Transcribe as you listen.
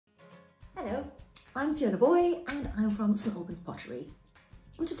Hello, I'm Fiona Booy and I'm from St Albans Pottery.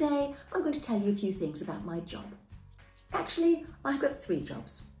 And today I'm going to tell you a few things about my job. Actually, I've got 3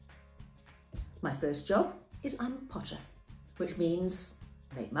 jobs. My first job is I'm a potter, which means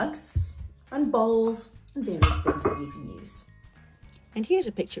I make mugs and bowls and various things that you can use. And here's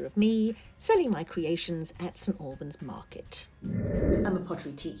a picture of me selling my creations at St Albans Market. I'm a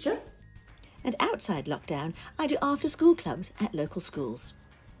pottery teacher. And outside lockdown, I do after-school clubs at local schools.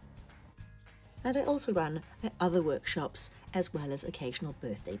 And I also run other workshops as well as occasional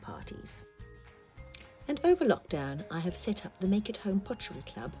birthday parties. And over lockdown, I have set up the Make-at-home Pottery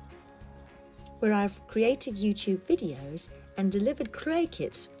Club, where I've created YouTube videos and delivered clay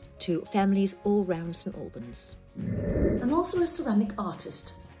kits to families all round St Albans. I'm also a ceramic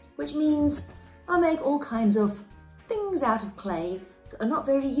artist, which means I make all kinds of things out of clay that are not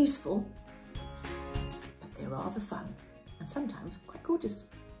very useful, but they're rather fun and sometimes quite gorgeous.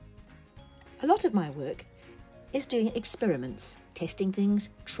 A lot of my work is doing experiments, testing things,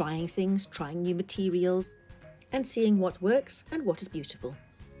 trying new materials, and seeing what works and what is beautiful.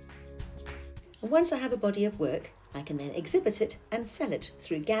 And once I have a body of work, I can then exhibit it and sell it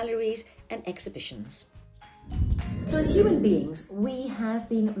through galleries and exhibitions. So as human beings, we have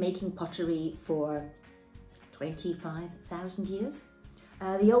been making pottery for 25,000 years.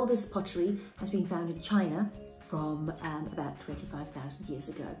 The oldest pottery has been found in China from about 25,000 years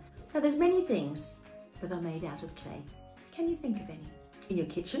ago. Now there's many things that are made out of clay. Can you think of any? In your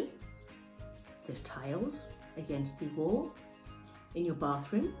kitchen, there's tiles against the wall. In your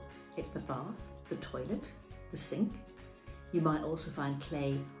bathroom, it's the bath, the toilet, the sink. You might also find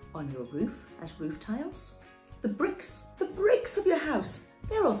clay on your roof as roof tiles. The bricks of your house,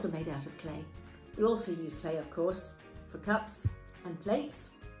 they're also made out of clay. We also use clay, of course, for cups and plates.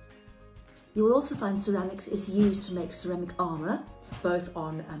 You will also find ceramics is used to make ceramic armour, both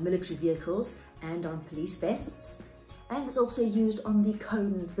on military vehicles and on police vests. And it's also used on the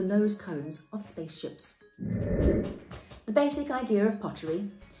cones, the nose cones of spaceships. The basic idea of pottery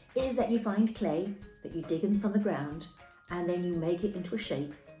is that you find clay that you dig in from the ground and then you make it into a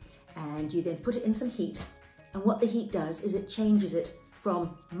shape and you then put it in some heat. And what the heat does is it changes it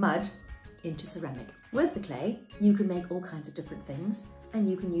from mud into ceramic. With the clay, you can make all kinds of different things and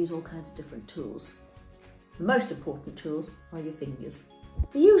you can use all kinds of different tools. The most important tools are your fingers.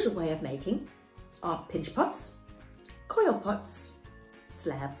 The usual way of making are pinch pots, coil pots,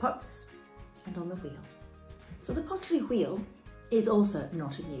 slab pots, and on the wheel. So the pottery wheel is also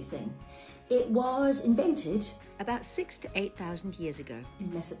not a new thing. It was invented about 6,000 to 8,000 years ago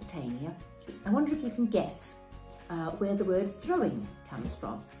in Mesopotamia. I wonder if you can guess where the word throwing comes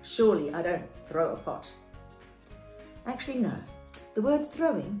from. Surely I don't throw a pot. Actually, no. The word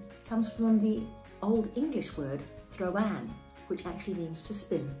throwing comes from the Old English word throwan, which actually means to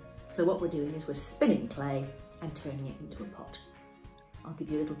spin. So what we're doing is we're spinning clay and turning it into a pot. I'll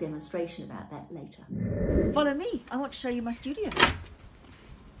give you a little demonstration about that later. Follow me, I want to show you my studio.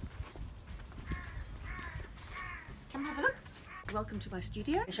 Come have a look. Welcome to my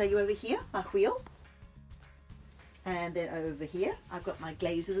studio. I'll show you over here, my wheel. And then over here, I've got my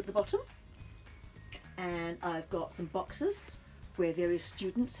glazes at the bottom. And I've got some boxes where various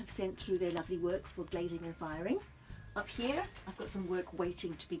students have sent through their lovely work for glazing and firing. Up here, I've got some work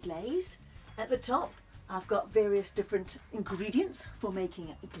waiting to be glazed. At the top, I've got various different ingredients for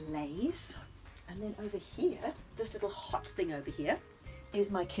making a glaze. And then over here, this little hot thing over here is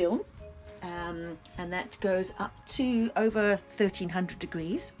my kiln. And that goes up to over 1300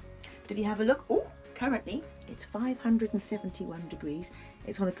 degrees. But if you have a look, oh, currently it's 571 degrees.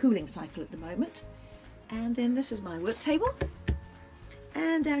 It's on a cooling cycle at the moment. And then this is my work table.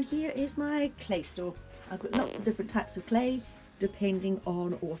 And down here is my clay store. I've got lots of different types of clay depending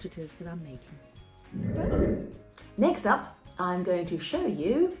on what it is that I'm making. Next up, I'm going to show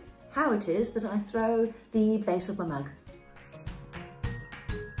you how it is that I throw the base of my mug.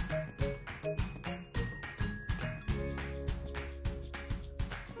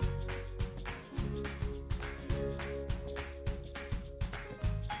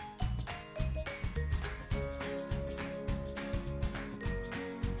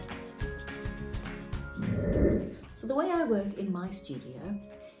 So the way I work in my studio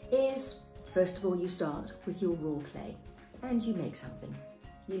is, first of all, you start with your raw clay and you make something.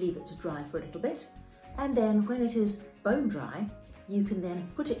 You leave it to dry for a little bit, and then when it is bone dry, you can then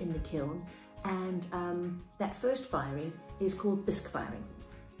put it in the kiln, and that first firing is called bisque firing.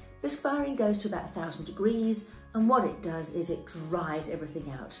 Bisque firing goes to about 1,000 degrees, and what it does is it dries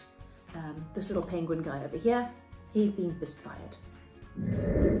everything out. This little penguin guy over here, he's been bisque fired.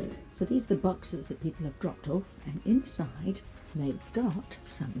 So these are the boxes that people have dropped off, and inside they've got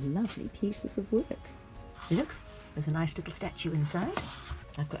some lovely pieces of work. Look, there's a nice little statue inside.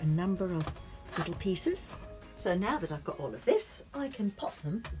 I've got a number of little pieces. So now that I've got all of this, I can pop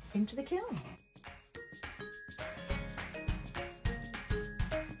them into the kiln.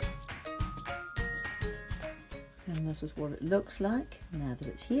 And this is what it looks like now that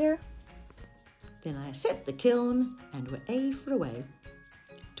it's here. Then I set the kiln and we're away.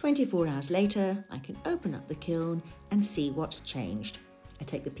 24 hours later, I can open up the kiln and see what's changed. I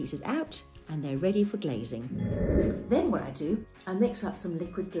take the pieces out and they're ready for glazing. Then what I do, I mix up some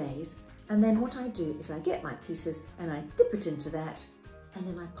liquid glaze, and then what I do is I get my pieces and I dip it into that, and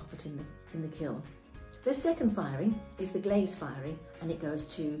then I pop it in the kiln. The second firing is the glaze firing, and it goes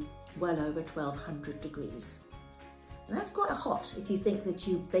to well over 1200 degrees. And that's quite hot if you think that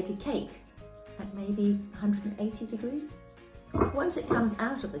you bake a cake at maybe 180 degrees. Once it comes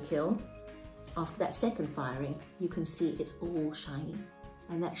out of the kiln, after that second firing, you can see it's all shiny.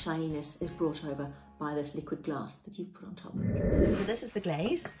 And that shininess is brought over by this liquid glass that you've put on top. So this is the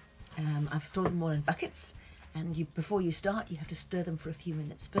glaze. I've stored them all in buckets, and before you start, you have to stir them for a few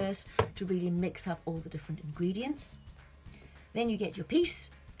minutes first to really mix up all the different ingredients. Then you get your piece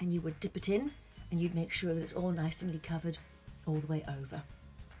and you would dip it in, and you'd make sure that it's all nicely covered all the way over.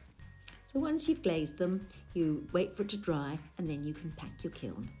 So once you've glazed them, you wait for it to dry, and then you can pack your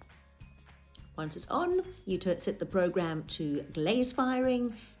kiln. Once it's on, you set the program to glaze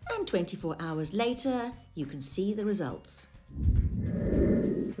firing, and 24 hours later, you can see the results.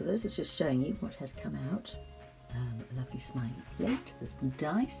 So this is just showing you what has come out. A lovely smiley plate, there's some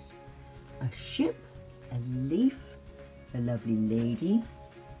dice, a ship, a leaf, a lovely lady.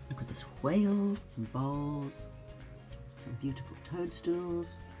 Look at this whale, some bowls, some beautiful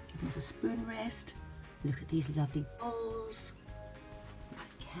toadstools. There's a spoon rest. Look at these lovely bowls. There's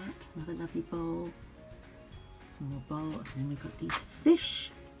a cat, another lovely bowl. Some more bowls, and then we've got these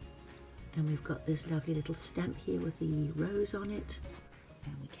fish. And we've got this lovely little stamp here with the rose on it.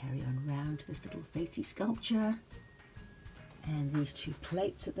 And we carry on round to this little facey sculpture. And these two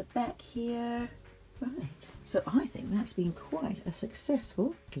plates at the back here. Right, so I think that's been quite a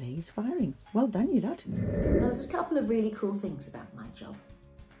successful glaze firing. Well done, you lot. Now, there's a couple of really cool things about my job.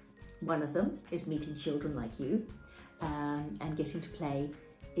 One of them is meeting children like you and getting to play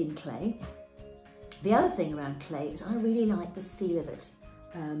in clay. The other thing around clay is I really like the feel of it.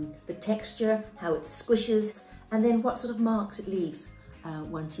 The texture, how it squishes, and then what sort of marks it leaves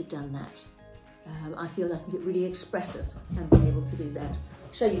once you've done that. I feel I can get really expressive and be able to do that.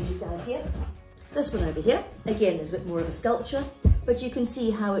 I'll show you these guys here. This one over here, again, is a bit more of a sculpture, but you can see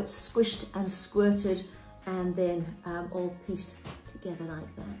how it's squished and squirted and then all pieced together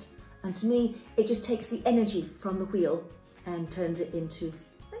like that. And to me, it just takes the energy from the wheel and turns it into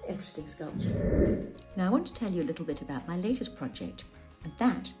an interesting sculpture. Now I want to tell you a little bit about my latest project, and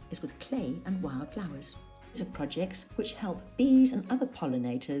that is with clay and wildflowers. These are projects which help bees and other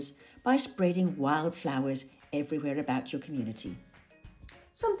pollinators by spreading wildflowers everywhere about your community.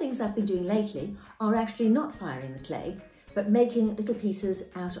 Some things I've been doing lately are actually not firing the clay, but making little pieces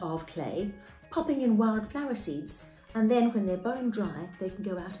out of clay, popping in wildflower seeds, and then when they're bone dry, they can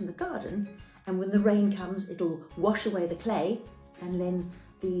go out in the garden, and when the rain comes, it'll wash away the clay, and then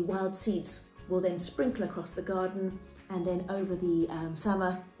the wild seeds will then sprinkle across the garden, and then over the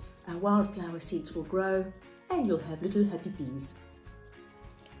summer, wildflower seeds will grow, and you'll have little happy bees.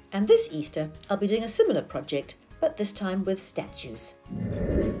 And this Easter, I'll be doing a similar project, but this time with statues.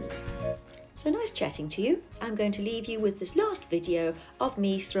 So nice chatting to you. I'm going to leave you with this last video of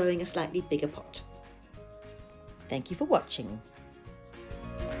me throwing a slightly bigger pot. Thank you for watching.